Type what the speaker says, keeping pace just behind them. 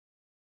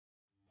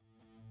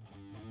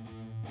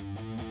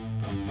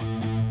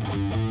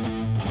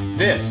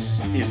This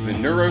is the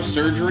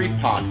Neurosurgery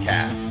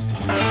Podcast.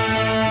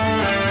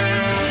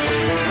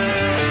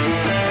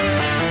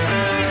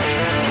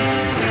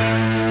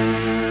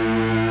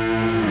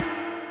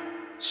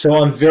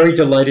 So I'm very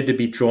delighted to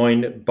be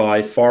joined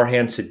by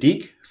Farhan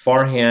Siddique.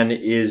 Farhan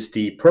is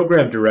the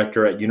program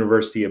director at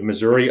University of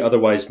Missouri,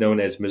 otherwise known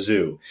as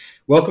Mizzou.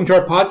 Welcome to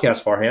our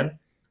podcast, Farhan.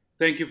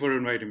 Thank you for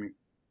inviting me.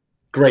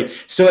 Great.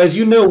 So as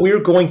you know, we're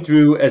going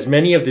through as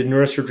many of the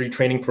neurosurgery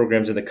training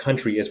programs in the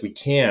country as we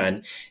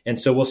can. And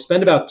so we'll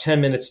spend about 10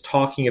 minutes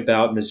talking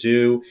about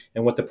Mizzou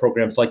and what the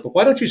program's like. But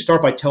why don't you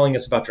start by telling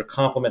us about your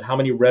complement, how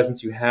many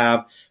residents you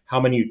have, how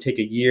many you take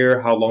a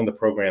year, how long the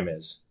program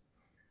is?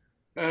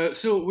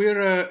 So we're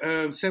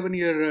a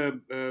 7-year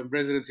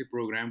residency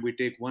program. We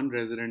take one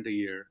resident a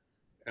year.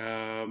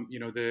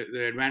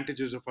 The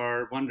advantages of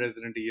our one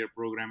resident a year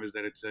program is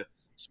that it's a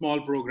small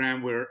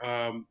program where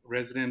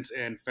residents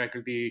and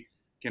faculty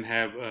can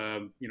have,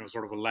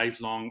 sort of a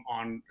lifelong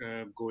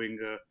ongoing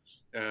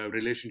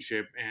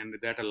relationship. And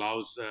that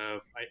allows,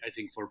 I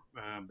think, for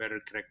better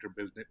character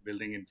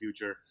building in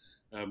future,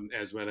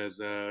 as well as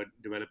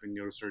developing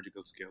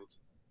neurosurgical skills.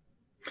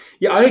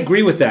 Yeah, I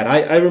agree with that.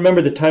 I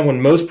remember the time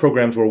when most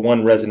programs were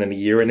one resident a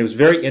year, and it was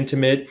very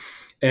intimate.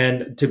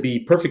 And to be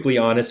perfectly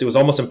honest, it was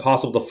almost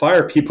impossible to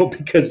fire people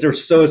because they're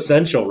so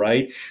essential,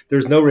 right?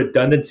 There's no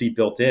redundancy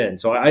built in.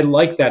 So I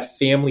like that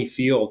family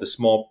feel of the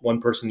small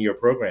one-person-a-year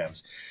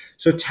programs.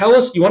 So tell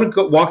us, you want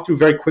to walk through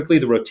very quickly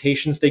the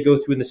rotations they go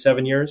through in the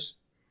 7 years?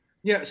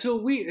 Yeah, so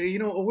we,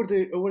 over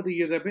the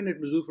years, I've been at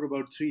Mizzou for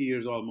about 3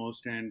 years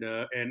almost, and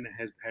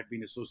had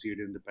been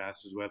associated in the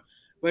past as well.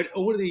 But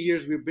over the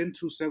years, we've been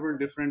through several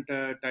different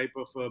type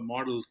of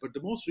models. But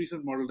the most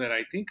recent model that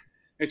I think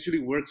actually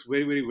works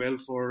very, very well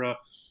for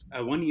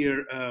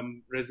 1-year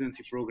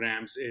residency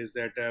programs is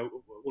that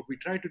what we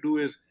try to do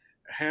is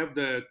have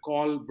the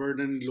call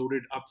burden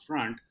loaded up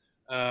front.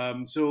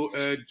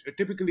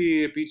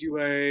 Typically,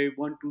 PGY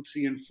 1, 2,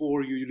 3, and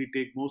 4 usually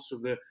take most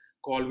of the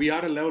call. We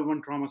are a level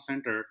 1 trauma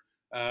center.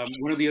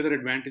 One of the other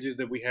advantages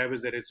that we have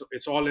is that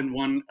it's all in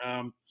one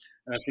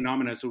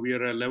phenomena. So we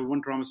are a level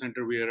 1 trauma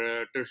center. We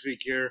are a tertiary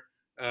care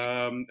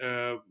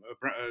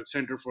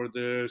center for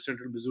the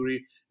Central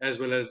Missouri, as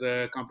well as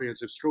a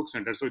comprehensive stroke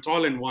center. So it's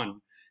all in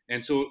one.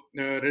 And so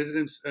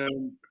residents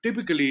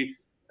typically,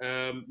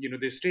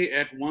 they stay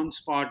at one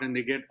spot and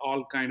they get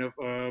all kind of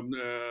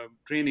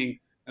training,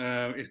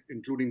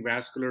 including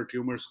vascular,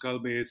 tumor, skull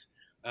base,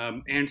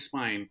 and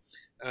spine.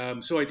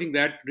 So I think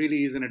that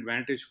really is an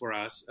advantage for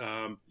us.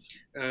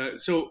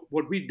 So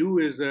what we do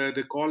is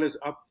the call is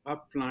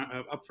up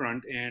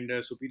front, and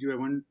so PGY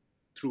 1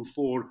 through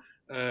 4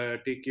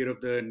 take care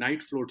of the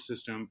night float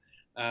system,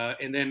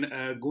 and then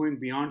going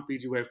beyond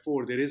PGY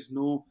 4, there is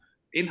no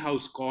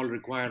in-house call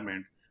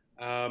requirement.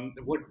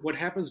 What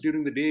happens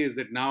during the day is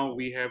that now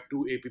we have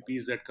 2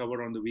 APPs that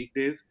cover on the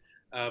weekdays.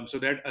 So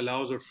that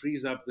allows or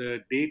frees up the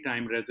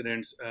daytime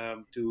residents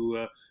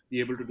to be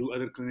able to do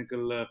other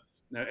clinical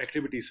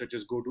activities such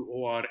as go to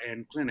OR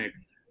and clinic.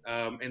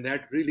 And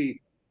that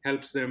really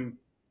helps them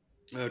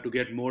to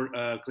get more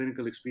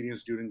clinical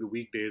experience during the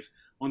weekdays.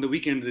 On the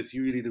weekends, it's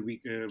usually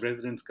the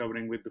residents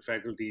covering with the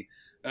faculty.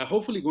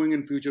 Hopefully going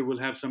in future, we'll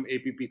have some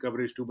APP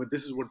coverage too, but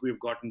this is what we've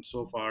gotten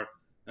so far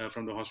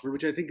from the hospital,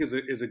 which I think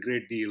is a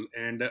great deal.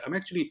 And I'm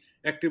actually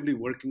actively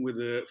working with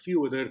a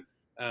few other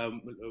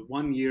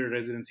 1-year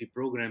residency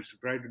programs to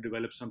try to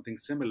develop something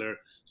similar.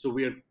 So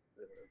we are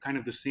kind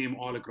of the same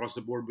all across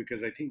the board,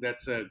 because I think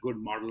that's a good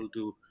model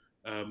to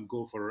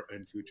go for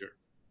in future.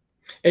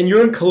 And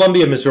you're in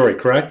Columbia, Missouri,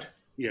 correct?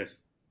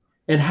 Yes.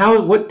 And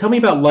tell me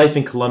about life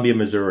in Columbia,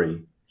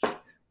 Missouri.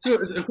 So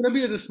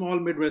Columbia is a small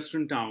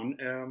Midwestern town.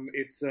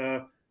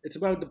 It's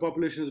about, the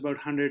population is about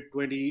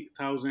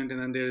 120,000,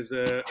 and then there's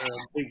a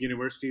big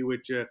university,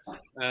 which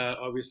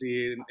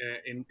obviously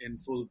in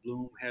full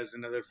bloom has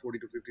another 40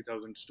 to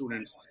 50,000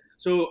 students.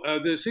 So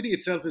the city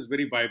itself is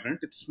very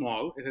vibrant. It's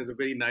small. It has a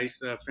very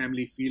nice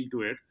family feel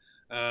to it.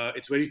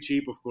 It's very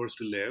cheap, of course,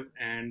 to live,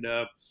 and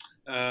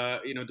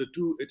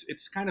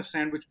it's kind of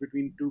sandwiched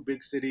between 2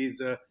 big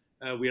cities.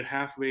 We are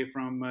halfway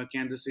from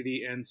Kansas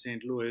City and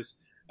St. Louis.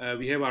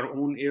 We have our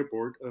own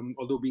airport.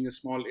 Although being a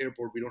small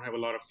airport, we don't have a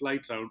lot of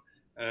flights out.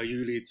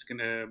 Usually it's 3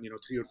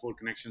 or 4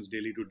 connections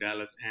daily to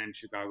Dallas and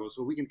Chicago.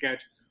 So we can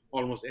catch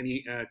almost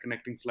any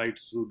connecting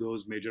flights through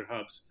those major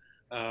hubs.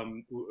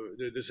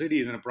 The city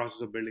is in a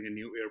process of building a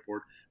new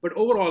airport. But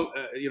overall,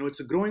 it's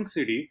a growing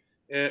city.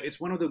 It's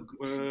one of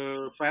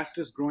the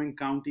fastest growing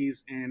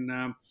counties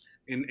in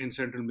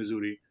Central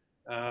Missouri.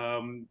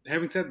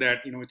 Having said that,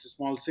 it's a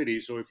small city.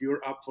 So if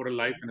you're up for a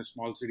life in a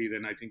small city,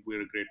 then I think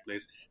we're a great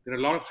place. There are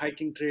a lot of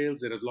hiking trails.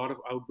 There are a lot of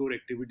outdoor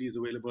activities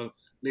available.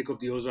 Lake of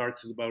the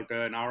Ozarks is about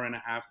an hour and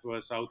a half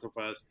south of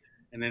us.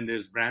 And then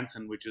there's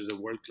Branson, which is a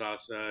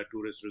world-class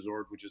tourist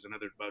resort, which is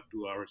another about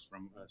 2 hours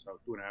from south,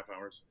 2.5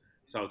 hours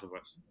south of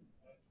us.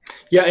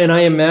 Yeah, and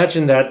I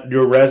imagine that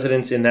your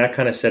residents in that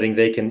kind of setting,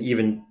 they can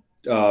even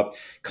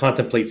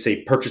contemplate,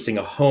 say, purchasing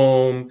a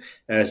home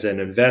as an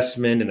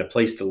investment and a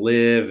place to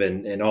live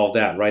and all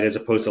that, right? As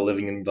opposed to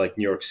living in like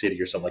New York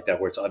City or something like that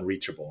where it's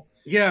unreachable.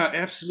 Yeah,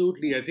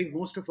 absolutely. I think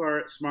most of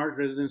our smart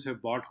residents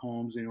have bought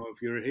homes.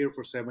 If you're here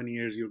for 7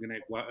 years, you're going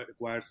to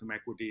acquire some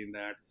equity in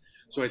that.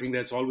 So I think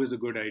that's always a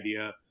good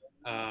idea.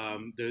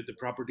 The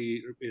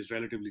property is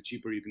relatively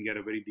cheaper. You can get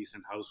a very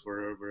decent house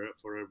for a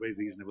very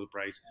reasonable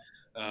price.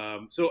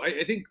 So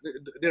I think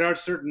there are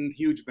certain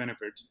huge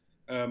benefits.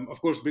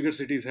 Of course, bigger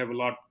cities have a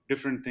lot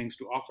different things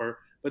to offer,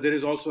 but there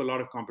is also a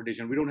lot of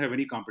competition. We don't have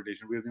any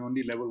competition. We're the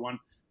only level one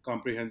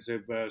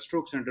comprehensive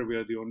stroke center. We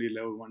are the only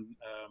level one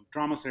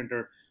trauma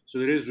center. So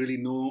there is really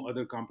no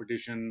other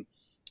competition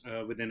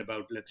within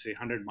about, let's say,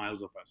 100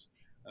 miles of us.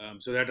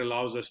 So that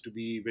allows us to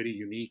be very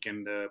unique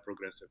and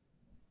progressive.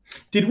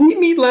 Did we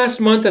meet last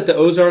month at the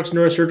Ozarks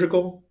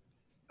Neurosurgical?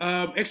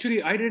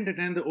 Actually, I didn't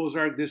attend the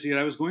Ozark this year.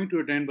 I was going to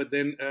attend, but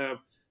then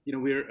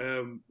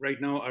we're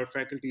right now our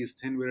faculty is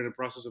thin. We're in the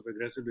process of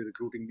aggressively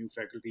recruiting new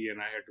faculty, and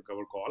I had to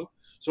cover call.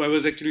 So I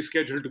was actually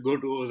scheduled to go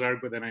to Ozark,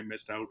 but then I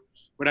missed out.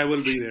 But I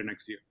will be there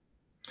next year.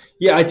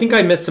 Yeah, I think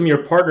I met some of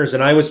your partners,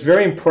 and I was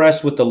very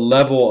impressed with the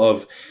level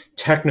of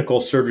technical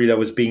surgery that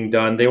was being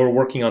done. They were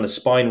working on the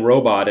spine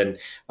robot, and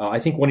I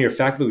think one of your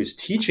faculty was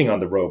teaching on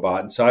the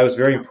robot. And so I was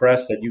very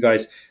impressed that you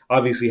guys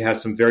obviously have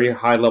some very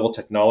high level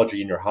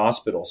technology in your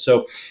hospital.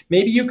 So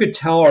maybe you could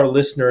tell our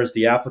listeners,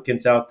 the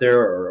applicants out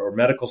there or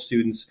medical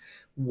students,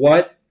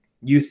 what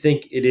you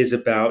think it is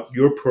about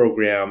your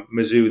program,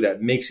 Mizzou,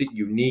 that makes it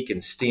unique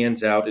and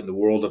stands out in the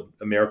world of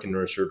American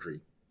neurosurgery.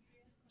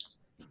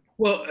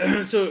 Well,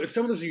 so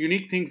some of those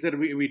unique things that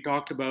we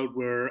talked about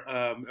were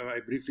I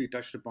briefly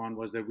touched upon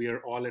was that we are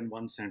all in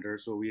one center.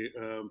 So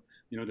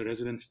the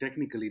residents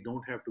technically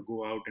don't have to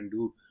go out and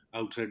do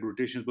outside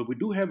rotations, but we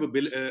do have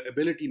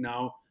ability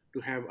now to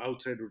have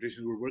outside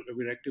rotations.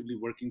 We're actively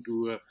working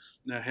to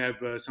have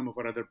some of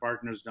our other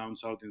partners down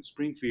south in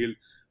Springfield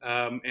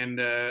and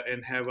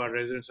have our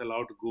residents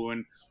allowed to go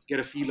and get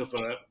a feel of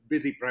a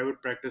busy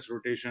private practice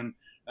rotation.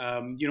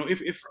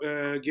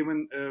 If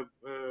given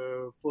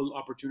full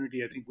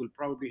opportunity, I think we'll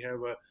probably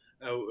have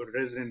a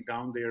resident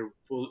down there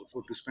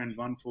to spend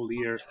one full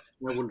year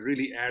that will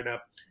really add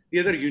up. The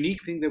other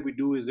unique thing that we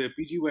do is the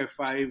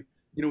PGY5.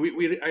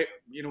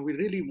 We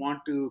really want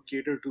to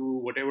cater to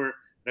whatever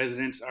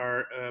residents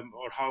are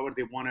or however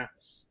they want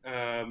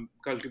to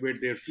cultivate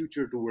their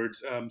future towards.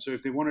 So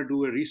if they want to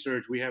do a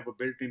research, we have a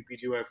built-in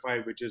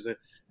PGY5, which is a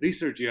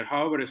research year.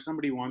 However, if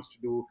somebody wants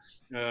to do,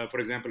 for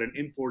example, an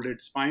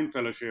infolded spine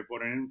fellowship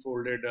or an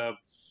infolded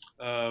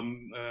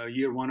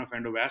year one of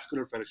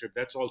endovascular fellowship,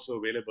 that's also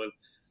available.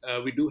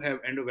 We do have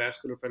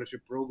endovascular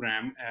fellowship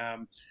program.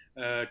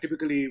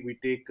 Typically, we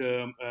take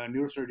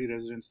neurosurgery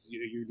residents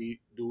usually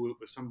do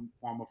some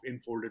form of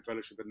infolded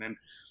fellowship and then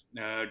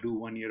do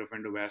 1 year of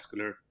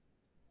endovascular.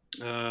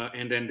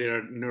 And then there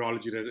are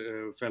neurology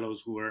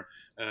fellows who are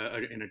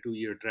in a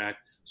 2-year track.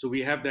 So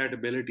we have that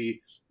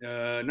ability.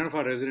 None of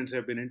our residents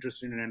have been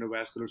interested in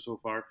endovascular so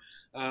far.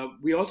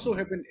 We also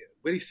have been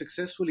very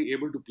successfully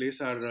able to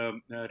place our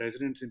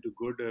residents into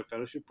good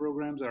fellowship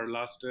programs. Our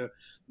last 2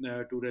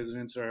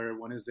 residents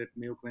one is at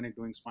Mayo Clinic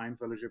doing spine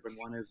fellowship, and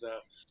one is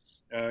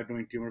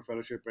doing tumor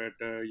fellowship at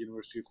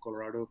University of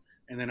Colorado.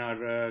 And then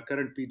our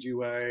current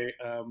PGY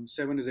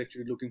 7 is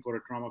actually looking for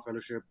a trauma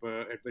fellowship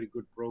at very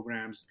good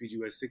programs.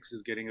 PGY 6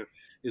 is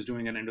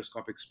doing an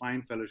endoscopic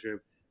spine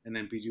fellowship. And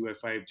then PGY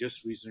 5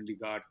 just recently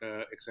got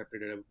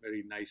accepted at a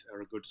very nice or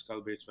a good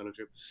skull-based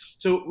fellowship.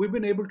 So we've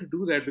been able to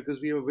do that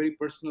because we have a very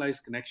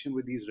personalized connection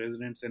with these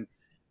residents, and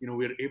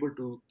we're able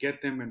to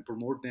get them and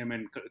promote them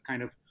and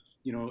kind of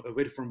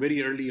from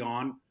very early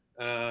on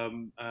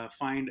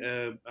find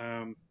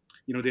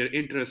their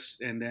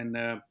interests and then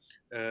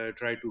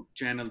try to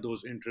channel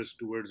those interests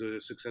towards a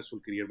successful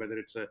career, whether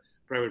it's a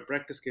private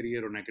practice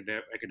career or an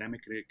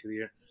academic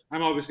career.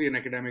 I'm obviously an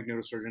academic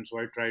neurosurgeon, so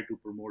I try to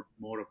promote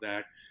more of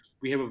that.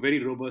 We have a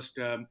very robust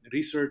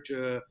research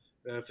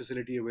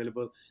facility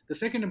available. The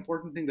second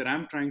important thing that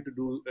I'm trying to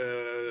do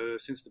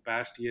since the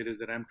past year is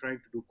that I'm trying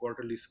to do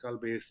quarterly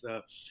skull-based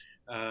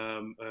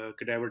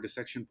cadaver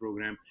dissection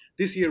program.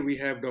 This year we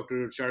have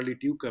Dr. Charlie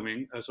Teo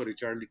coming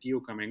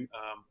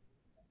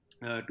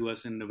to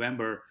us in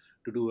November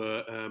to do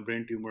a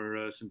brain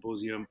tumor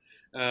symposium.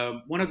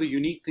 One of the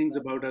unique things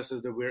about us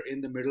is that we're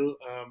in the middle.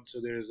 So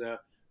there's a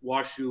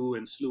WashU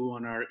and SLU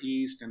on our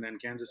east, and then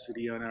Kansas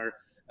City on our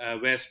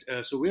west.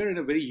 So we're in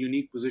a very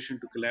unique position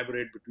to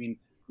collaborate between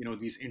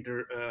these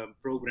inter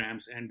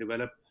programs and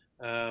develop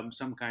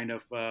some kind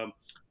of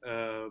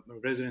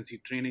residency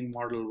training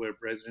model where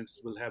residents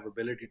will have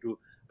ability to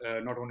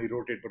not only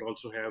rotate but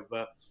also have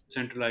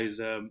centralized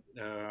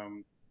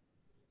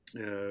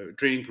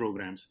training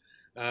programs.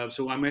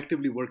 So I'm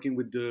actively working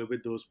with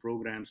those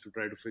programs to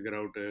try to figure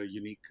out a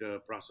unique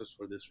process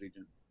for this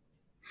region.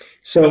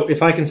 So,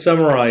 if I can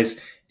summarize,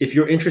 if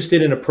you're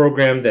interested in a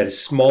program that is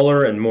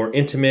smaller and more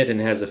intimate and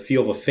has a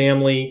feel of a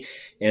family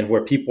and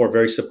where people are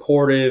very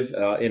supportive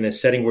in a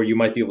setting where you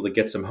might be able to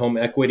get some home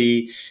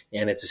equity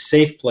and it's a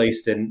safe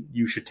place, then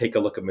you should take a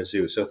look at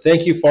Mizzou. So,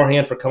 thank you,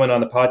 Farhan, for coming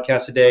on the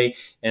podcast today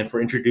and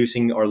for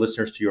introducing our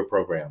listeners to your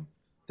program.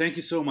 Thank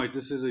you so much.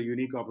 This is a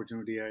unique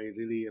opportunity. I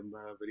really am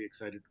very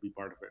excited to be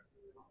part of it.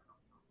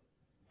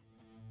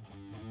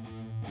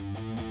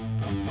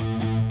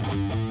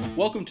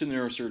 Welcome to the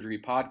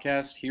Neurosurgery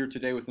Podcast, here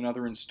today with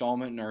another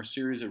installment in our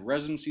series of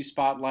residency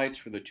spotlights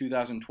for the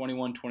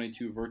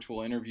 2021-22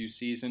 virtual interview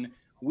season.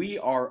 We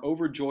are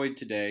overjoyed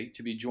today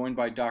to be joined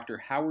by Dr.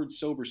 Howard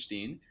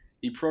Silberstein,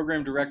 the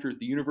Program Director at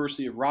the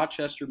University of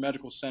Rochester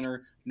Medical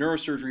Center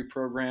Neurosurgery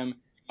Program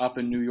up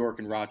in New York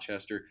and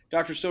Rochester.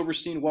 Dr.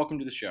 Silberstein, welcome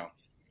to the show.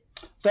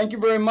 Thank you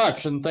very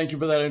much, and thank you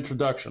for that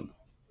introduction.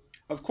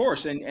 Of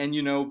course, and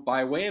you know,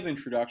 by way of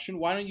introduction,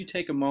 why don't you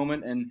take a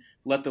moment and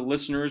let the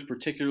listeners,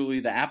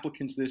 particularly the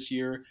applicants this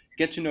year,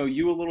 get to know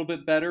you a little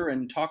bit better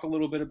and talk a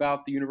little bit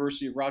about the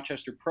University of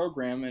Rochester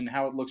program and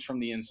how it looks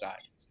from the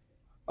inside.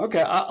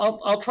 Okay,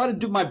 I'll try to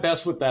do my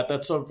best with that.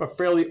 That's a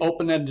fairly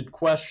open-ended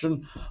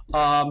question.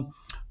 I'm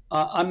a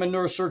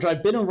neurosurgeon.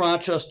 I've been in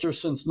Rochester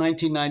since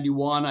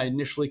 1991. I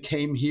initially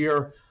came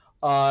here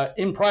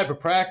in private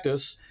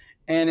practice.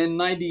 And in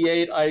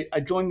 98, I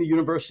joined the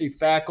university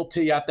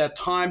faculty. At that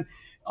time,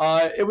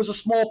 it was a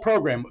small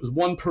program. It was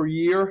one per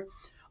year.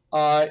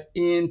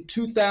 In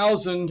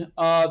 2000,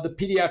 the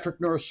pediatric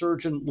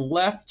neurosurgeon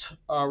left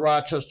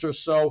Rochester.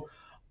 So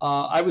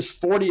I was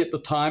 40 at the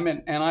time,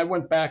 and I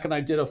went back and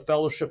I did a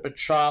fellowship at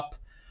CHOP.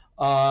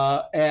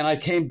 And I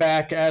came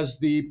back as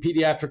the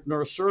pediatric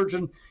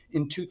neurosurgeon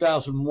in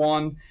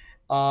 2001.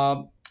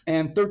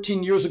 And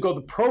 13 years ago,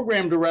 the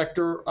program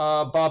director,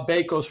 Bob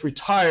Bakos,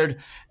 retired,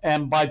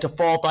 and by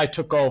default, I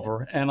took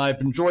over. And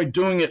I've enjoyed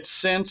doing it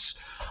since.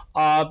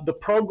 The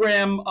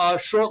program,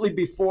 shortly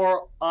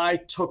before I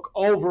took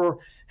over,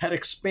 had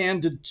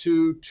expanded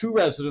to 2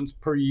 residents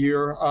per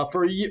year.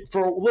 For a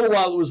little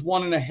while, it was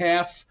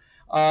 1.5,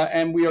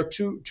 and we are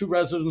two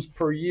residents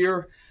per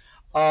year.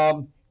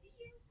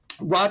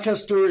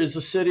 Rochester is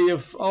a city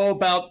of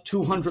about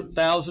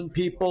 200,000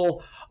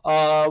 people.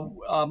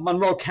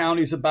 Monroe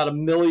County is about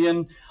 1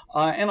 million,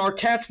 and our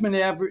catchment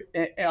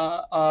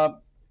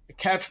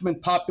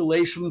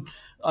population,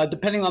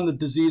 depending on the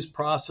disease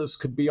process,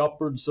 could be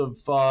upwards of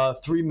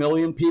 3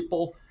 million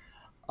people.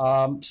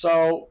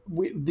 So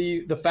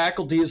the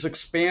faculty has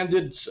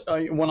expanded.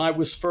 When I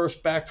was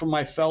first back from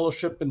my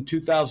fellowship in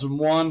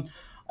 2001,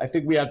 I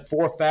think we had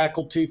 4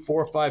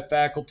 or 5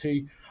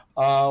 faculty.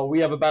 We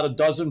have about a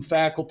dozen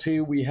faculty.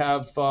 We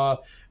have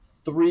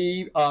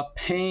 3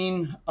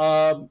 pain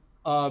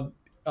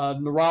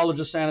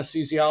neurologists,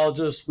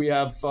 anesthesiologists. We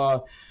have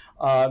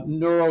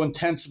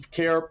neurointensive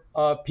care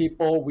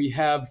people. We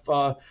have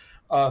 3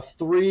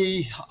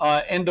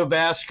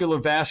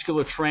 endovascular,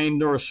 vascular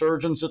trained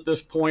neurosurgeons at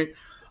this point.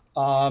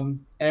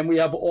 And we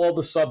have all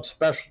the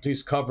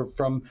subspecialties covered,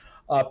 from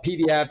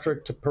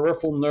pediatric to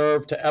peripheral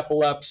nerve to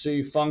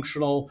epilepsy,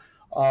 functional.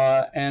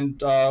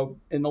 And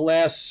in the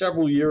last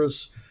several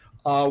years,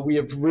 we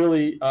have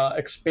really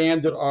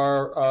expanded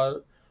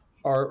our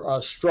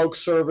stroke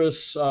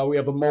service. We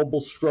have a mobile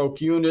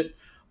stroke unit.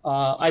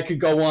 I could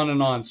go on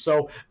and on.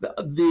 So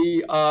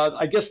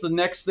I guess the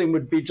next thing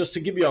would be just to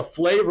give you a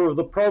flavor of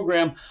the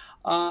program.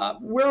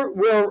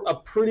 We're a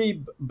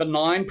pretty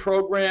benign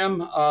program.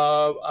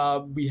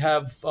 We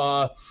have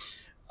a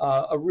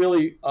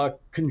really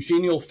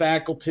congenial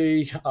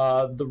faculty.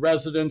 The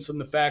residents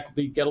and the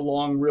faculty get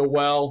along real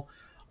well.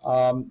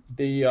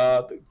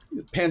 The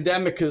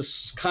pandemic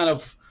has kind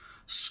of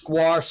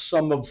squashed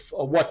some of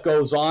what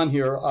goes on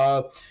here.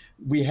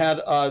 We had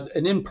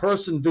an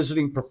in-person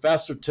visiting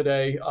professor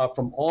today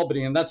from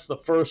Albany, and that's the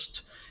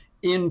first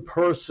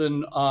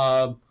in-person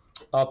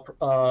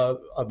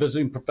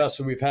visiting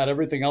professor we've had.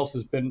 Everything else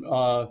has been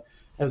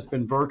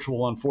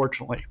virtual,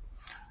 unfortunately.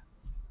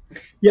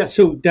 Yeah,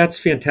 so that's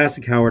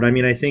fantastic, Howard. I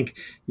mean, I think,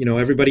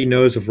 everybody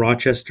knows of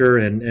Rochester,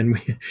 and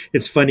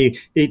it's funny.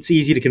 It's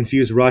easy to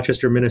confuse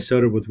Rochester,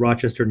 Minnesota with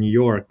Rochester, New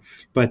York,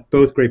 but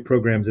both great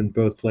programs in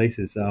both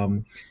places.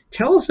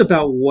 Tell us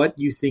about what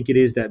you think it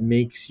is that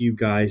makes you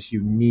guys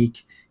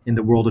unique in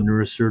the world of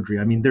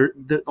neurosurgery. I mean,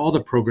 all the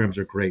programs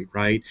are great,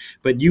 right?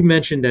 But you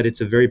mentioned that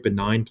it's a very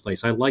benign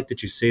place. I like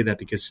that you say that,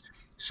 because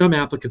some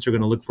applicants are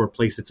going to look for a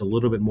place that's a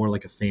little bit more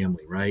like a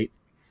family, right?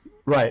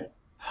 Right.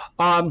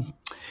 I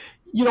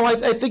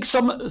think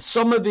some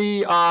of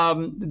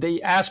the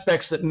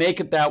aspects that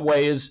make it that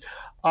way is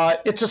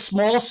it's a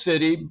small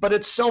city, but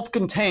it's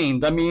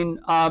self-contained. I mean,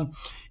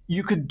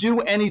 you could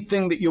do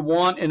anything that you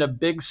want in a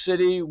big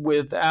city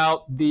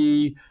without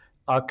the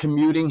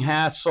commuting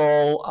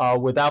hassle,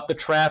 without the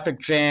traffic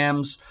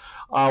jams,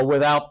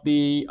 without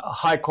the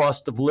high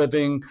cost of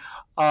living,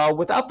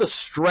 without the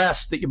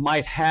stress that you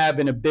might have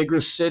in a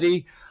bigger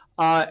city.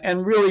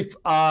 And really,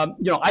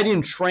 I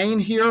didn't train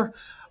here.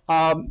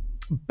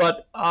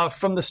 But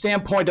from the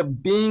standpoint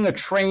of being a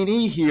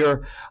trainee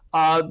here,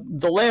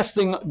 the last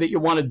thing that you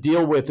want to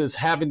deal with is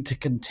having to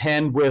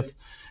contend with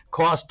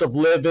cost of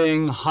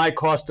living, high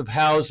cost of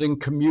housing,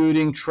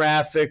 commuting,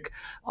 traffic,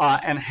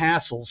 and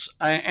hassles.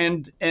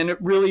 And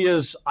it really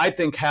is, I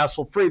think,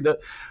 hassle-free.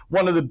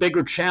 One of the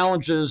bigger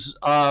challenges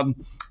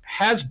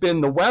has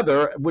been the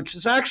weather, which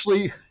has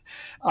actually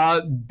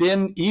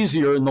been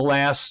easier in the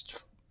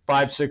last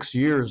 5-6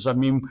 years. I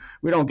mean,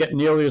 we don't get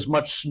nearly as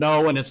much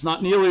snow, and it's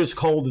not nearly as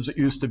cold as it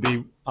used to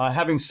be.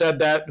 Having said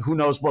that, who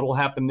knows what will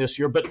happen this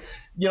year? But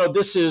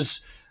this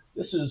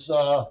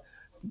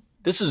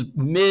is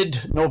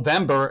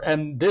mid-November,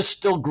 and there's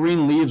still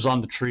green leaves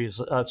on the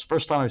trees. It's the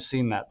first time I've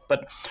seen that.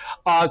 But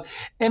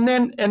and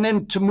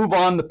then to move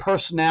on, the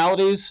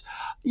personalities.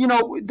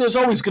 There's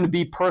always going to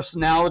be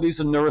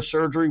personalities in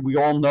neurosurgery. We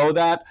all know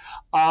that,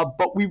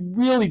 but we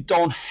really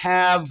don't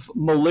have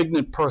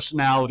malignant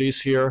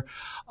personalities here.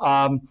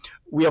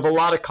 We have a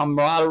lot of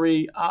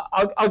camaraderie.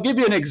 I'll give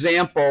you an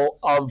example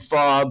of.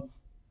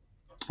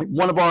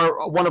 One of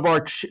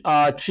our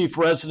chief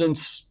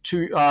residents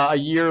a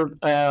year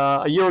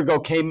ago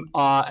came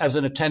as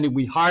an attending.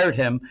 We hired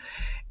him,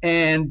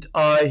 and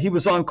he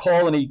was on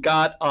call, and he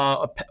got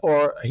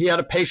he had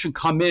a patient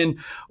come in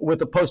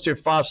with a posterior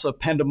fossa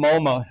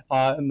ependymoma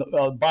in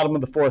the bottom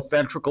of the fourth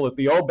ventricle at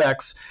the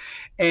obex.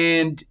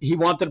 And he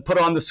wanted to put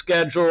on the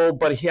schedule,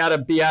 but he had to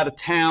be out of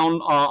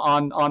town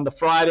on the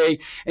Friday.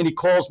 And he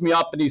calls me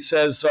up and he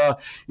says, I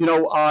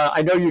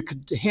know you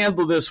could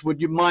handle this. Would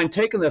you mind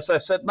taking this? I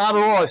said, not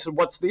at all. I said,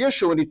 what's the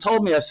issue? And he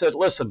told me, I said,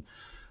 listen,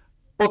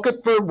 book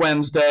it for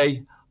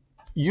Wednesday.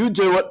 You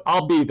do it.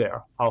 I'll be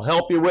there. I'll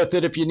help you with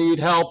it if you need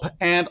help.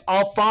 And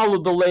I'll follow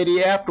the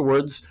lady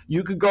afterwards.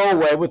 You could go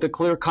away with a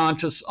clear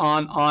conscience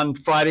on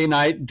Friday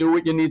night, do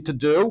what you need to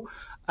do.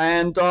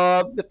 And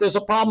if there's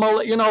a problem, I'll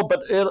let you know,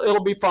 but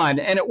it'll be fine.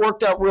 And it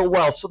worked out real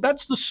well. So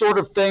that's the sort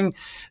of thing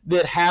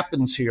that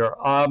happens here.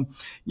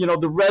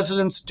 The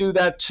residents do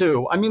that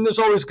too. I mean, there's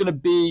always going to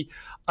be,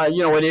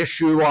 an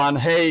issue on,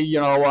 hey,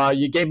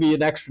 you gave me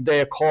an extra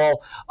day of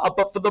call.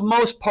 But for the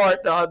most part,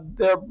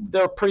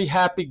 they're a pretty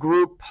happy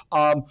group.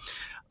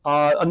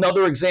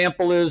 Another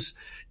example is,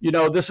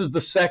 this is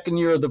the second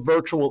year of the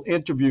virtual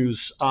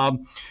interviews.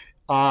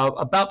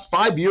 About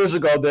 5 years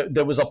ago,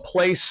 there was a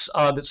place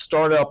that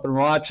started up in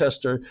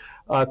Rochester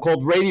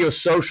called Radio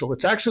Social.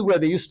 It's actually where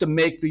they used to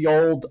make the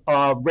old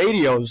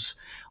radios.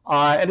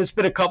 And it's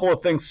been a couple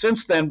of things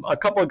since then. A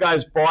couple of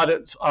guys bought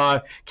it,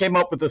 came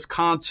up with this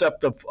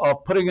concept of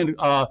putting in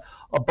a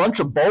bunch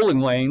of bowling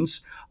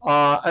lanes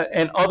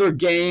and other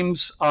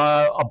games,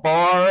 a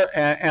bar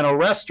and a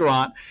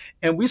restaurant.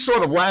 And we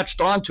sort of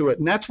latched onto it.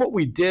 And that's what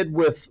we did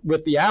with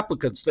the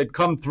applicants. They'd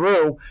come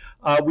through.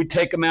 We'd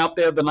take them out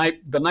there the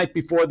night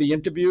before the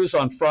interviews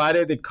on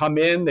Friday. They'd come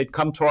in. They'd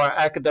come to our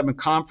academic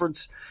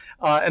conference.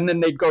 And then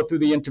they'd go through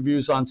the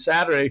interviews on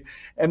Saturday.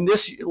 And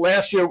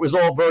last year it was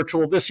all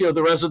virtual. This year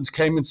the residents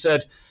came and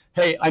said,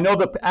 hey, I know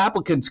the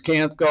applicants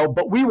can't go,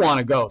 but we want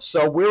to go.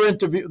 So we're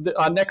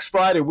next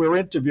Friday we're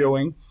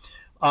interviewing.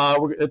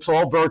 It's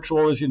all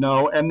virtual, as you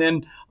know. And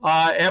then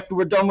after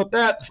we're done with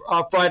that,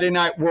 Friday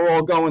night we're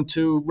all going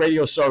to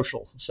Radio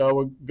Social. So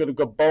we're going to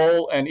go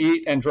bowl and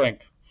eat and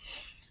drink.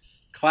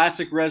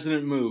 Classic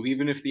resident move.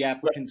 Even if the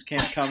applicants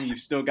can't come, you've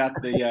still got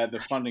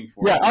the funding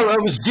for it. Yeah, I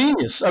was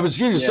genius.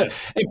 Yeah.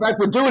 In fact,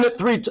 we're doing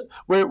it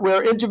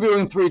we're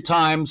interviewing 3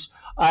 times.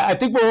 I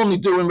think we're only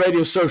doing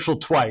Radio Social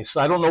twice.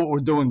 I don't know what we're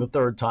doing the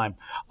third time.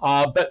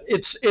 But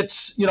it's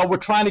we're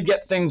trying to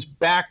get things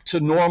back to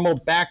normal,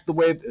 back the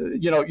way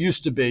it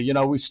used to be.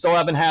 We still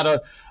haven't had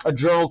a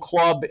journal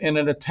club in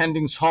an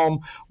attending's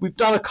home. We've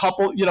done a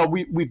couple.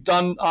 We've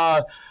done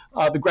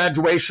the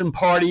graduation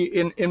party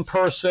in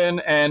person,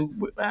 and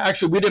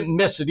actually we didn't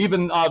miss it.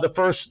 Even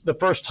the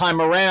first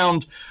time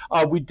around,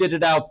 we did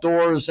it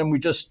outdoors, and we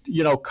just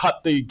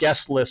cut the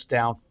guest list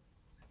down.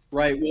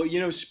 Right.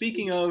 Well,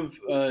 speaking of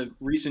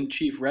recent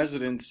chief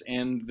residents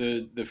and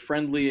the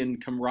friendly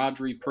and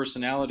camaraderie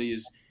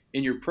personalities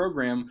in your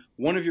program,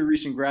 one of your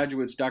recent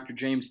graduates, Dr.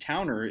 James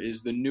Towner,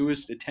 is the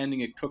newest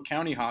attending at Cook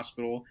County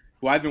Hospital,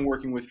 who I've been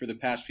working with for the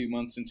past few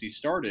months since he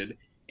started.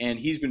 And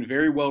he's been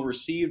very well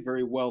received,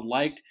 very well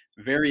liked,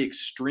 very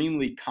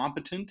extremely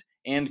competent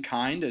and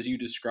kind, as you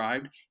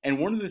described. And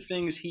one of the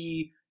things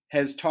he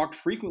has talked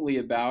frequently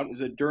about is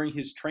that during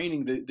his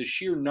training, the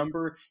sheer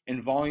number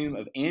and volume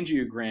of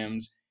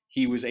angiograms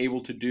he was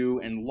able to do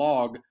and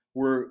log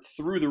were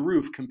through the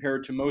roof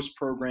compared to most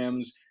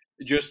programs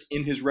just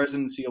in his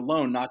residency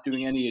alone, not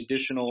doing any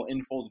additional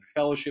enfolded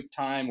fellowship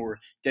time or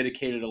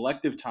dedicated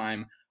elective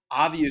time.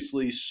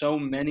 Obviously, so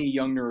many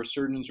young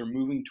neurosurgeons are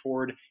moving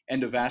toward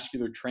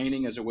endovascular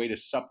training as a way to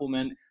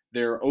supplement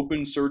their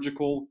open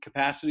surgical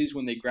capacities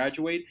when they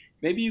graduate.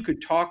 Maybe you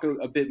could talk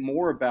a bit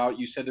more about,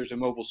 you said there's a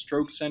mobile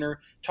stroke center,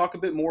 talk a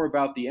bit more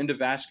about the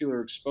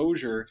endovascular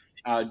exposure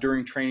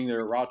during training there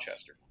at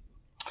Rochester.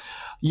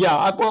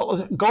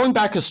 Well, going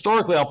back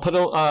historically, I'll put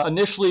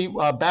initially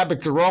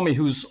Babak Jerome,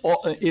 who's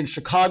in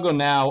Chicago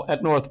now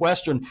at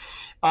Northwestern.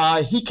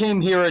 He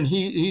came here and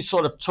he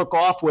sort of took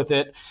off with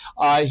it.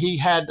 He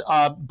had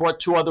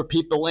brought two other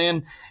people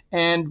in,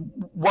 and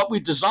what we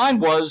designed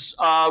was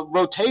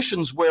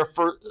rotations where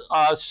for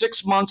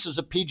 6 months as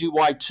a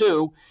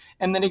PGY2,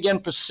 and then again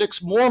for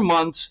 6 more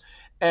months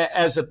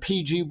as a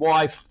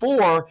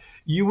PGY4,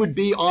 you would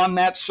be on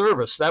that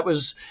service.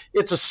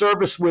 It's a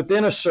service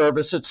within a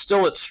service. It's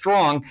still at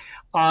strong,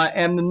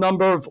 and the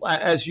number of,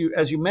 as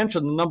you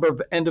mentioned, the number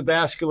of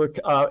endovascular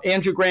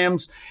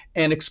angiograms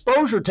and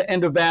exposure to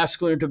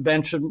endovascular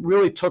intervention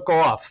really took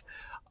off.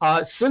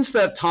 Since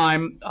that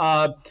time,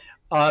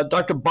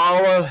 Dr.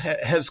 Bala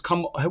has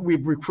come.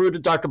 We've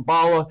recruited Dr.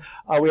 Bala.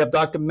 We have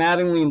Dr.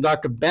 Mattingly and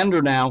Dr.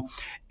 Bender now,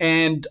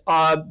 and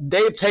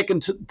they've taken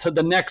to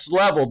the next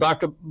level.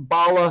 Dr.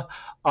 Bala,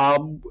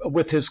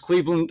 with his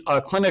Cleveland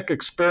Clinic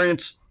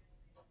experience,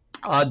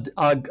 did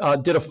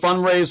a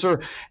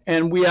fundraiser,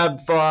 and we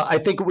have, I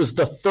think it was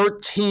the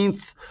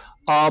 13th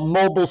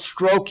mobile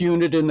stroke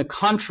unit in the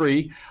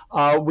country,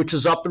 which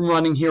is up and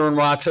running here in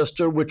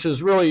Rochester, which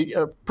is really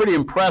pretty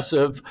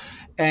impressive.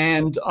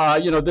 And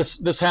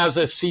this has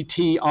a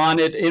CT on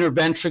it.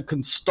 Intervention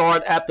can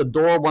start at the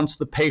door once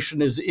the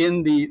patient is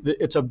in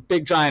it's a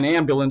big giant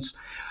ambulance.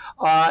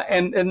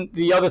 And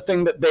the other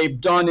thing that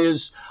they've done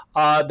is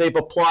they've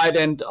applied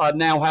and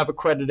now have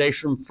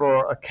accreditation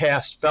for a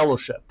CAST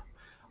fellowship.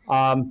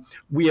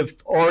 We have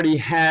already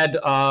had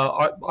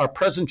our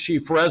present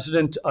chief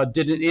resident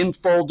did an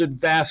infolded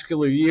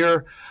vascular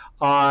year,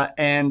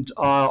 and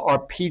our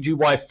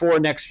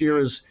PGY4 next year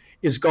is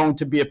going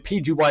to be a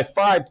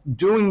PGY5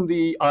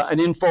 doing an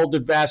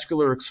infolded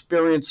vascular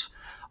experience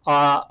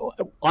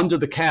under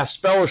the CAST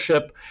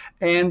fellowship.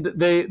 And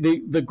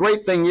the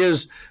great thing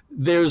is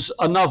there's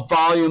enough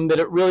volume that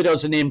it really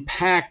doesn't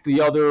impact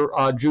the other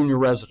junior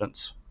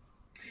residents.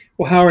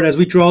 Well, Howard, as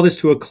we draw this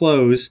to a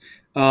close,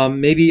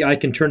 maybe I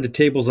can turn the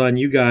tables on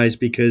you guys,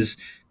 because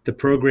the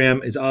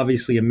program is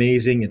obviously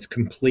amazing. It's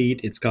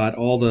complete. It's got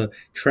all the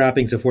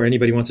trappings of where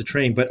anybody wants to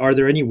train. But are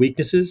there any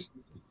weaknesses?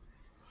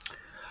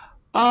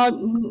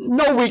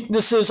 No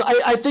weaknesses.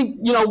 I think,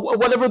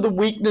 whatever the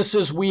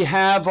weaknesses we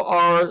have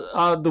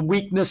are the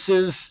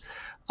weaknesses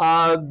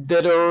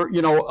that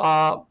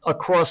are,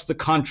 across the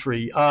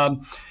country.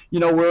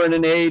 We're in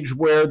an age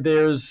where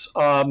there's,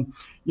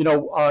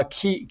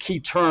 key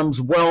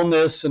terms,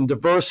 wellness and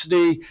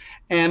diversity,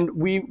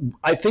 and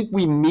I think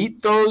we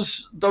meet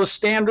those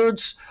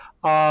standards.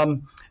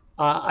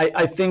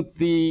 I think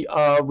the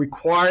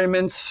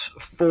requirements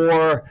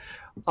for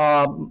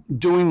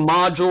doing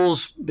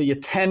modules, the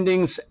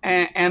attendings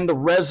and the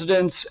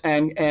residents,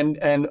 and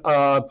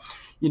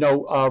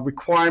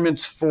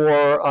requirements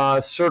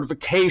for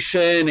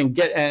certification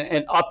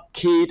and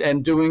upkeep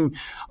and doing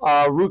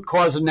root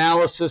cause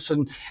analysis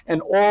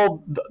and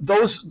all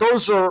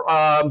those are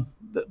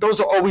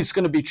always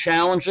going to be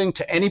challenging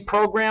to any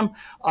program.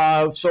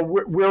 So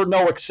we're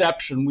no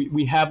exception.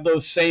 We have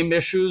those same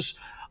issues.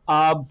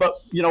 But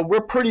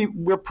we're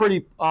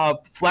pretty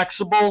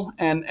flexible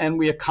and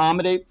we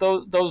accommodate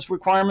those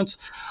requirements.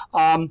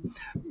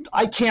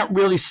 I can't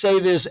really say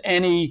there's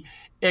any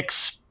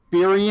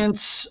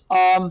experience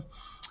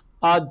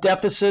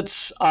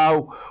deficits.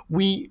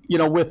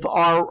 With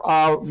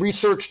our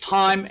research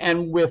time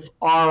and with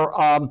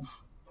our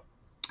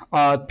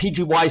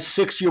PGY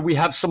 6 year, we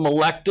have some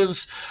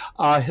electives.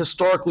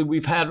 Historically,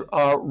 we've had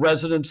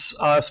residents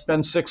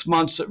spend 6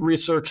 months at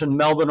research in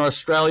Melbourne,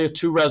 Australia.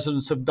 2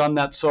 residents have done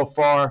that so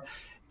far,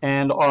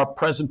 and our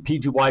present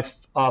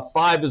PGY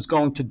 5 is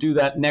going to do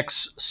that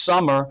next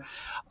summer.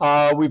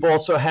 We've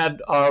also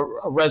had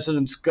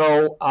residents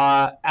go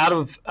out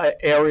of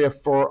area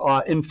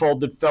for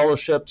infolded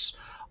fellowships.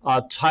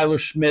 Tyler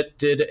Schmidt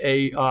did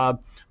a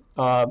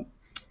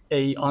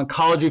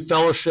oncology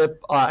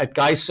fellowship at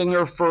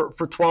Geisinger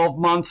for 12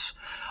 months.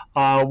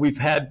 We've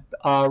had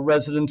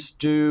residents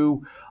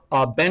do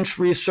bench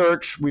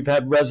research. We've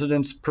had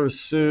residents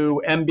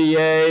pursue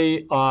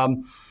MBA.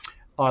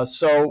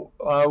 So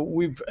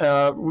we've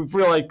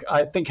really,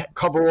 I think,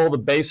 covered all the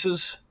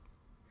bases.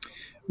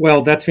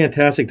 Well, that's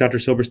fantastic, Dr.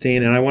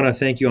 Silberstein, and I want to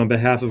thank you on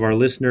behalf of our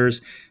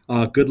listeners.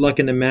 Good luck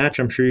in the match.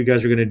 I'm sure you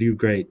guys are going to do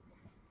great.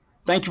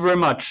 Thank you very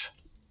much.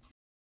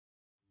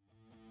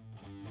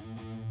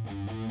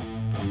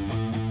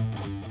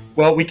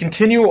 Well, we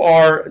continue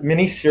our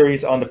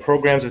mini-series on the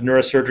programs of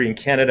neurosurgery in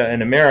Canada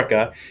and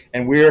America,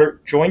 and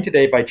we're joined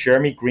today by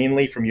Jeremy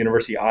Greenlee from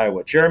University of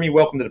Iowa. Jeremy,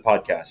 welcome to the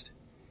podcast.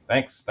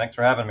 Thanks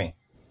for having me.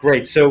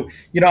 Great. So,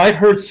 I've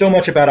heard so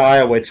much about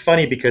Iowa. It's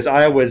funny because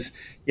Iowa's,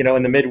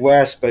 in the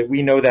Midwest, but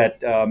we know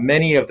that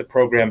many of the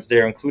programs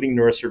there, including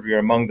neurosurgery, are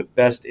among the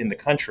best in the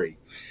country.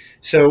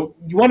 So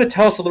you want to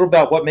tell us a little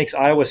about what makes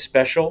Iowa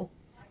special?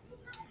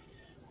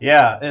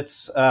 Yeah,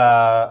 it's,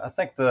 I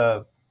think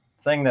the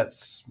thing that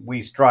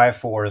we strive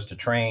for is to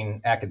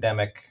train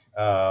academic,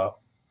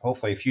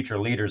 hopefully future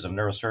leaders of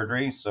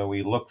neurosurgery. So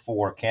we look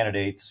for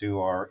candidates who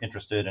are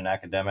interested in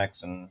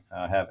academics and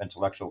have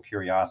intellectual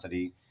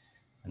curiosity.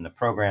 And the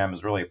program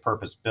is really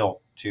purpose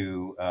built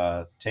to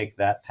take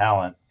that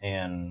talent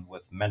and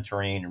with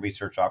mentoring and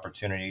research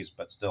opportunities,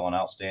 but still an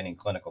outstanding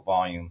clinical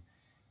volume,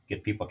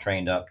 get people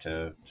trained up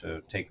to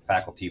take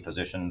faculty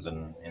positions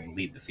and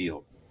lead the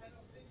field.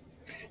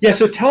 Yeah,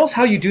 so tell us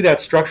how you do that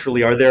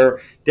structurally. Are there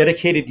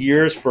dedicated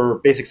years for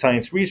basic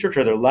science research?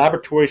 Are there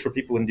laboratories where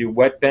people can do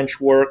wet bench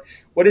work?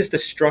 What is the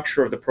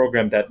structure of the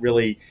program that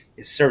really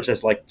serves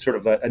as like sort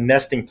of a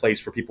nesting place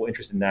for people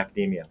interested in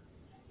academia?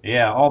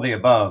 Yeah, all the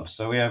above.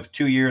 So we have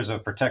 2 years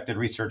of protected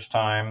research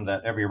time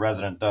that every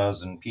resident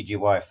does in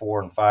PGY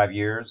 4 and 5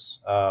 years.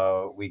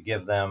 We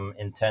give them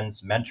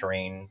intense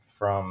mentoring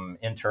from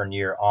intern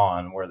year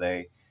on, where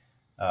they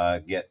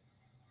get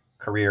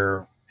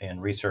career and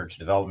research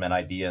development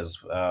ideas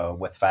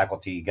with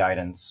faculty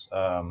guidance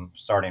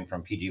starting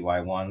from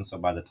PGY1. So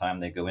by the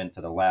time they go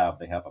into the lab,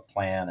 they have a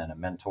plan and a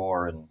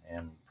mentor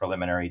and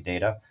preliminary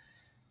data,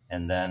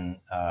 and then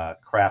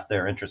craft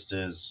their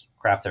interests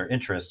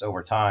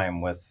over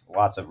time with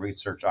lots of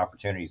research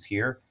opportunities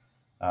here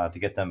to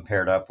get them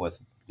paired up with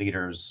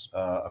leaders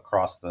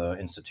across the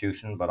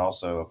institution, but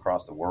also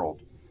across the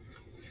world.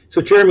 So,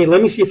 Jeremy,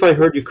 let me see if I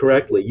heard you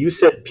correctly. You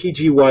said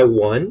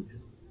PGY1.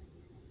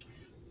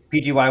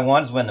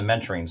 PGY1 is when the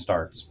mentoring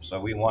starts. So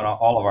we want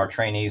all of our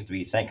trainees to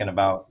be thinking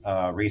about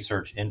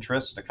research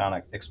interests to kind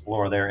of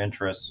explore their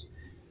interests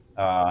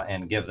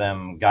and give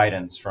them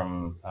guidance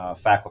from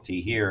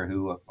faculty here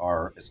who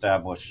are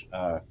established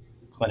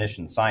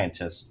clinician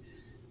scientists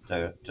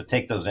to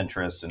take those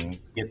interests and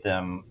get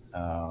them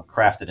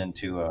crafted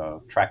into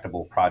a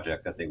tractable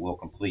project that they will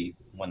complete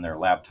when their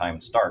lab time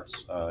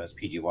starts as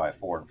PGY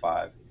 4 and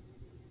 5.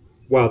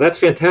 Wow, that's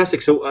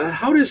fantastic. So,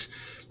 how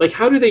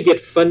do they get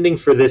funding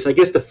for this? I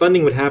guess the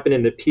funding would happen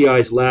in the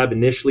PI's lab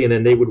initially, and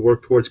then they would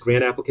work towards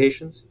grant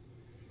applications.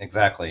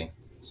 Exactly.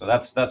 So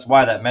that's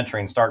why that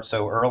mentoring starts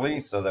so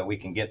early, so that we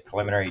can get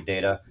preliminary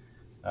data,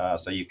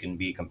 so you can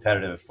be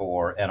competitive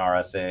for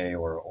NRSA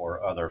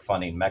or other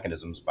funding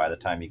mechanisms by the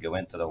time you go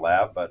into the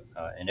lab. But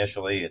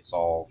initially, it's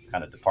all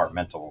kind of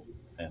departmental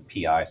and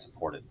PI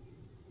supported.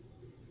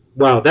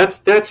 Wow,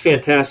 that's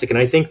fantastic, and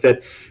I think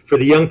that for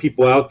the young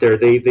people out there,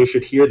 they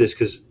should hear this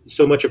because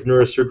so much of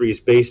neurosurgery is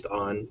based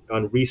on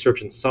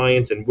research and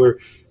science, and we're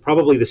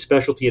probably the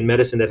specialty in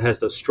medicine that has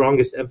the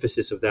strongest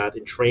emphasis of that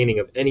in training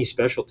of any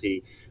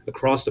specialty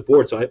across the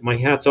board. So my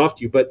hat's off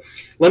to you. But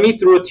let me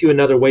throw it to you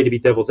another way to be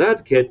devil's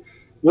advocate.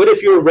 What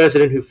if you're a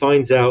resident who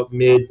finds out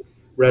mid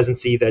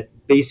residency that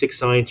basic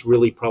science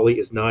really probably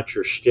is not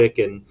your shtick,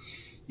 and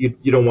you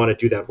don't want to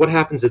do that? What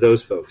happens to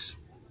those folks?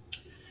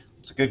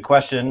 It's a good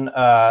question.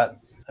 I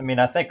mean,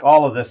 I think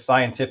all of this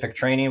scientific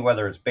training,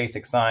 whether it's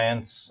basic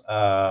science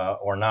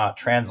or not,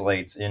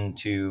 translates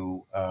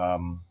into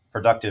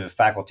productive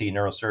faculty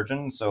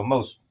neurosurgeons. So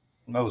most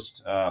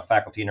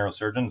faculty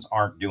neurosurgeons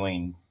aren't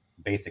doing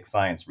basic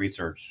science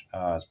research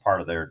as part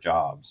of their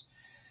jobs,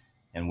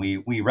 and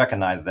we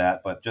recognize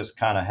that. But just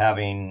kind of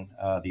having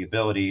the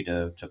ability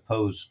to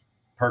pose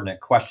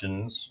pertinent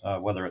questions,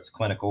 whether it's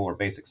clinical or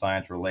basic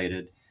science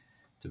related,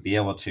 to be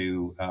able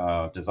to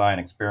design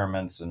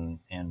experiments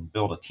and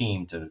build a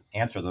team to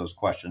answer those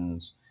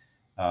questions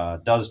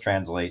does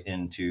translate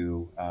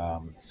into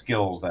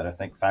skills that I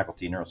think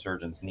faculty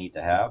neurosurgeons need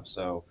to have.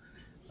 So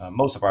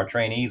most of our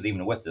trainees,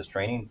 even with this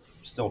training,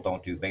 still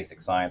don't do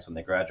basic science when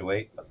they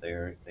graduate, but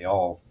they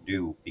all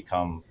do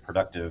become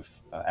productive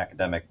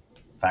academic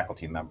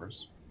faculty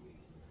members.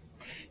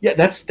 Yeah,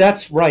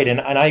 that's right, and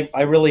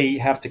I really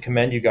have to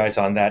commend you guys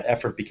on that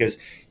effort because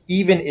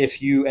even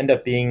if you end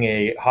up being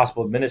a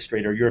hospital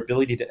administrator, your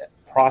ability to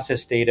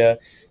process data,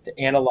 to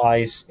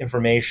analyze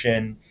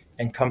information,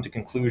 and come to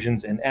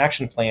conclusions and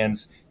action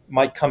plans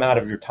might come out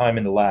of your time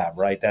in the lab,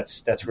 right?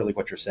 That's really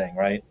what you're saying,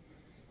 right?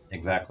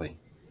 Exactly.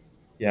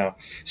 Yeah.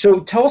 So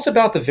tell us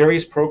about the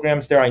various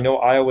programs there. I know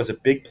Iowa's a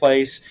big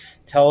place.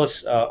 Tell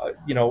us,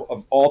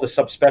 of all the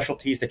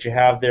subspecialties that you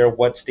have there,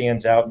 what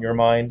stands out in your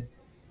mind?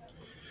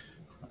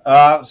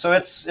 So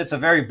it's a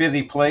very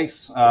busy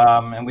place,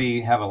 and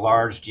we have a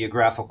large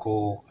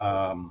geographical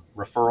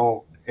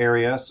referral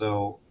area.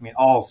 So I mean,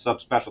 all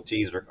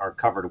subspecialties are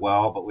covered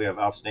well, but we have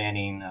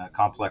outstanding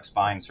complex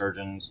spine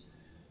surgeons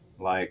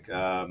like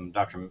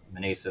Dr.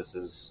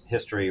 Meneses'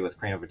 history with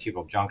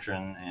craniovertebral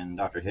junction and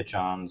Dr.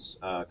 Hitchon's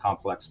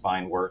complex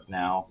spine work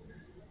now.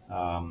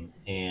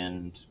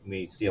 And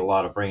we see a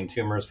lot of brain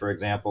tumors, for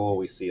example.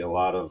 We see a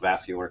lot of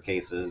vascular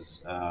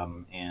cases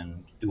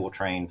and dual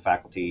trained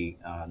faculty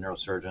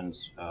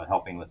neurosurgeons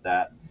helping with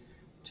that,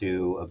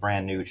 to a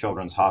brand new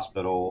children's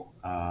hospital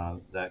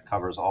that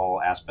covers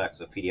all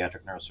aspects of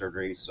pediatric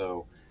neurosurgery.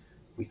 So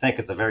we think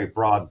it's a very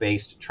broad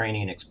based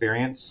training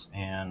experience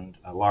and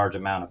a large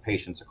amount of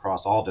patients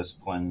across all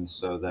disciplines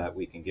so that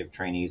we can give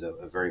trainees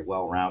a very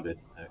well rounded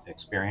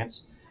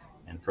experience,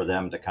 and for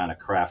them to kind of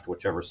craft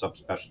whichever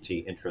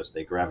subspecialty interest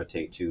they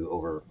gravitate to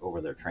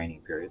over their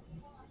training period.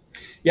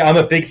 Yeah, I'm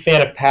a big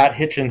fan of Pat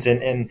Hitchens.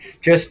 And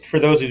just for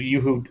those of you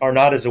who are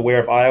not as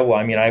aware of Iowa,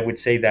 I mean, I would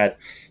say that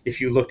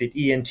if you looked at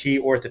ENT,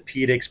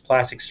 orthopedics,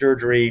 plastic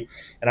surgery,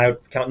 and I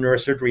would count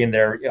neurosurgery in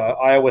there,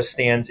 Iowa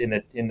stands in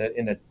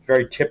the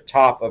very tip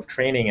top of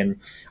training. And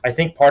I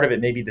think part of it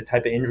may be the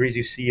type of injuries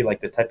you see, like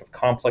the type of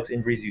complex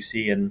injuries you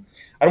see in,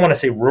 I don't want to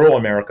say rural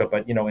America,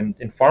 but,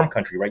 in farm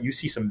country, right? You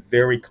see some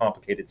very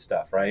complicated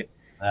stuff, right?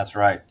 That's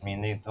right. I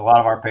mean, a lot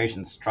of our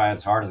patients try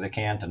as hard as they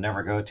can to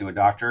never go to a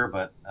doctor,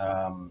 but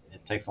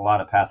it takes a lot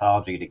of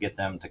pathology to get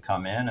them to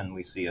come in, and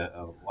we see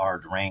a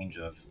large range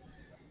of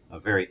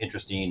very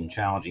interesting and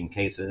challenging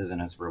cases,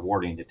 and it's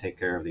rewarding to take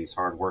care of these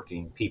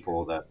hardworking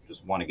people that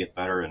just want to get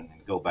better and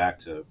go back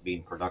to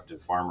being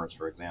productive farmers,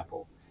 for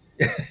example.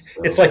 So,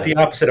 it's like the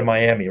opposite of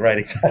Miami, right?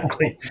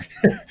 Exactly.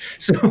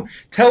 So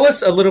tell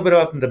us a little bit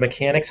about the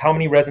mechanics. How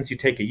many residents you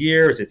take a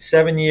year? Is it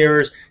 7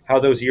 years? How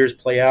those years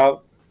play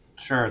out?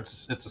 Sure.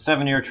 It's a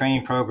 7-year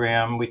training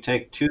program. We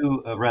take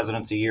 2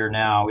 residents a year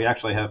now. We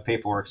actually have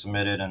paperwork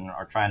submitted and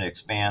are trying to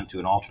expand to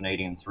an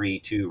alternating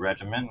 3-2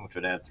 regimen, which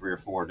would add 3 or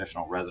 4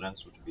 additional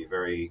residents, which would be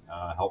very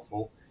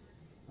helpful.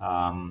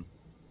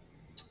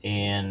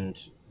 And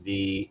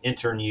the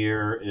intern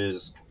year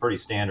is pretty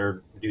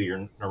standard. Do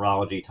your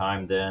neurology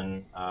time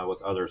then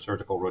with other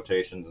surgical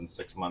rotations and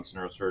 6 months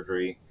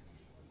neurosurgery.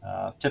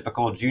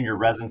 Typical junior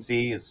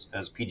residency is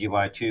as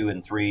PGY 2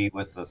 and 3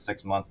 with a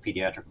 6-month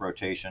pediatric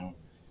rotation.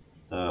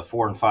 The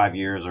 4 and 5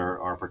 years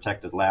are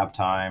protected lab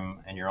time,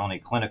 and your only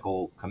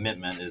clinical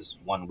commitment is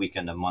 1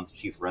 weekend a month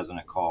chief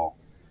resident call.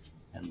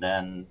 And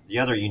then the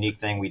other unique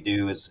thing we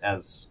do is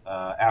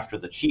after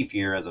the chief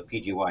year as a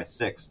PGY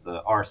 6,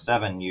 the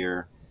R7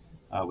 year,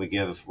 we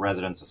give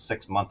residents a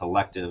 6-month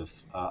elective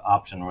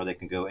option where they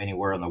can go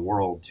anywhere in the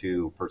world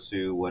to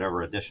pursue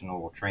whatever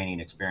additional training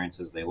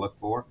experiences they look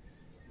for.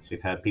 So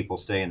we've had people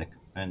stay in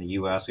the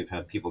U.S., we've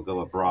had people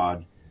go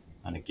abroad,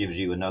 and it gives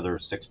you another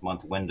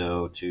 6-month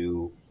window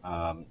to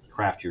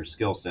craft your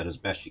skill set as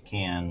best you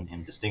can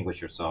and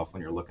distinguish yourself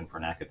when you're looking for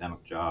an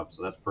academic job.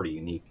 So that's pretty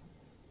unique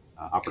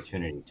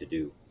opportunity to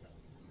do.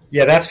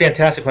 Yeah, that's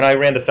fantastic. When I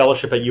ran the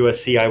fellowship at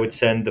USC, I would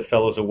send the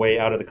fellows away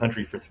out of the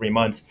country for 3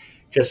 months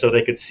just so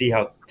they could see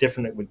how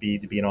different it would be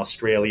to be in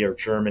Australia or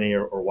Germany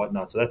or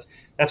whatnot. So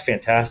that's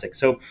fantastic.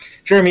 So,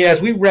 Jeremy,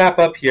 as we wrap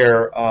up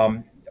here,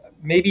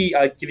 maybe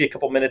I'll give you a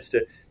couple minutes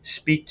to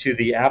speak to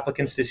the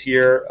applicants this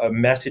year, a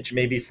message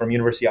maybe from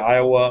University of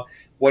Iowa.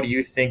 What do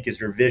you think is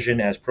your vision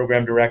as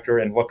program director,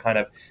 and what kind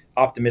of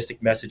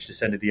optimistic message to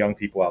send to the young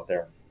people out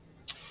there?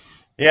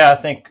 Yeah, I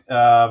think,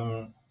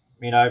 I'm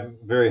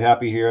very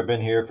happy here. I've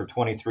been here for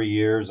 23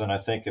 years, and I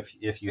think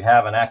if you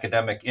have an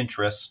academic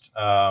interest,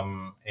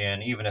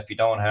 and even if you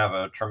don't have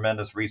a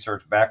tremendous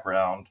research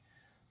background,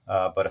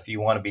 but if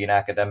you want to be an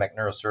academic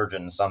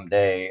neurosurgeon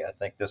someday, I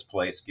think this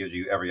place gives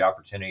you every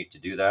opportunity to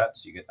do that.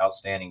 So you get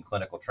outstanding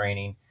clinical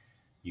training.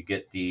 You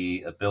get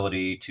the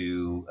ability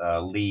to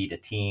lead a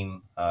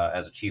team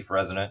as a chief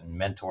resident and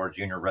mentor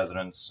junior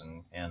residents.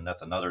 And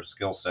that's another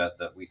skill set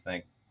that we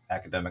think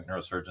academic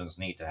neurosurgeons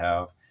need to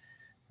have.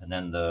 And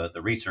then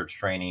the research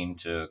training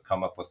to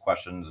come up with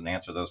questions and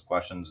answer those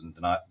questions and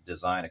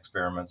design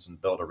experiments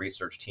and build a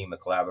research team of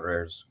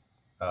collaborators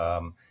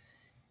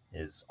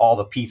is all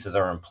the pieces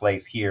are in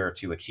place here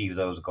to achieve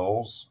those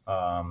goals.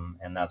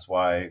 And that's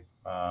why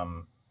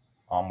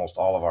almost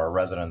all of our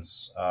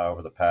residents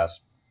over the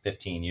past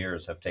 15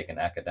 years have taken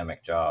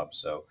academic jobs.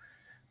 So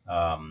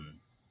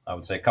I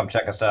would say come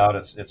check us out.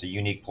 It's a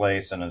unique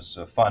place, and it's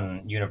a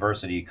fun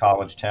university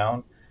college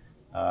town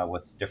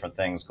with different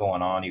things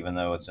going on, even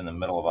though it's in the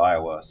middle of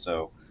Iowa.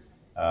 So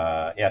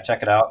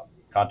check it out.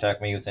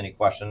 Contact me with any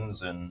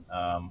questions, and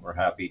we're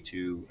happy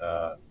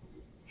to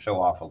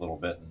show off a little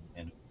bit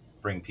and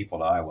bring people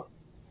to Iowa.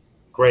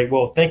 Great.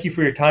 Well, thank you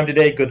for your time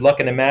today. Good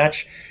luck in the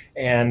match.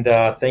 And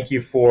thank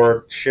you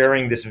for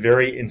sharing this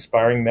very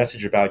inspiring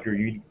message about your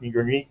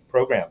unique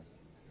program.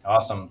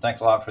 Awesome.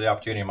 Thanks a lot for the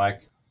opportunity,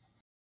 Mike.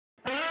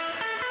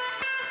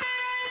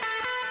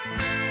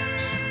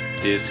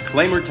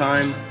 Disclaimer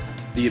time.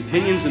 The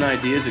opinions and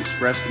ideas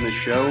expressed in this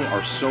show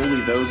are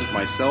solely those of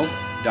myself,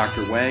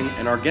 Dr. Wang,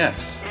 and our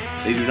guests.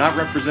 They do not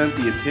represent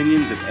the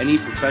opinions of any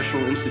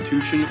professional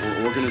institution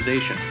or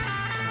organization.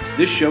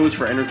 This show is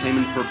for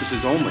entertainment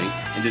purposes only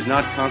and does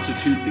not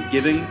constitute the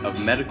giving of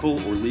medical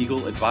or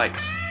legal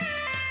advice.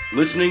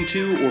 Listening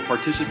to or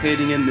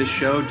participating in this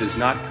show does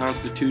not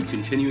constitute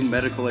continuing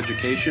medical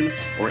education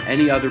or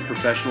any other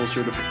professional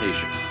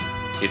certification.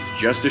 It's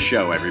just a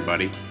show,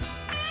 everybody.